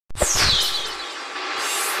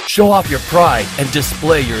Show off your pride and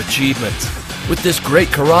display your achievements with this great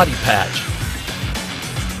karate patch.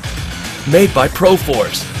 Made by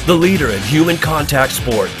Proforce, the leader in human contact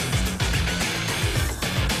sport.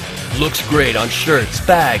 Looks great on shirts,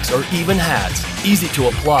 bags, or even hats. Easy to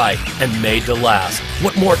apply and made to last.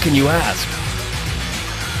 What more can you ask?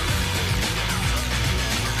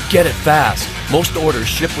 Get it fast. Most orders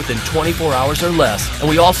ship within 24 hours or less, and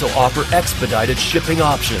we also offer expedited shipping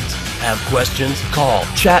options. Have questions? Call,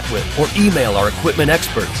 chat with, or email our equipment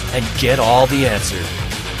experts and get all the answers.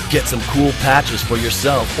 Get some cool patches for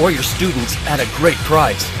yourself or your students at a great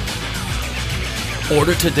price.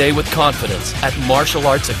 Order today with confidence at Martial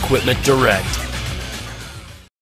Arts Equipment Direct.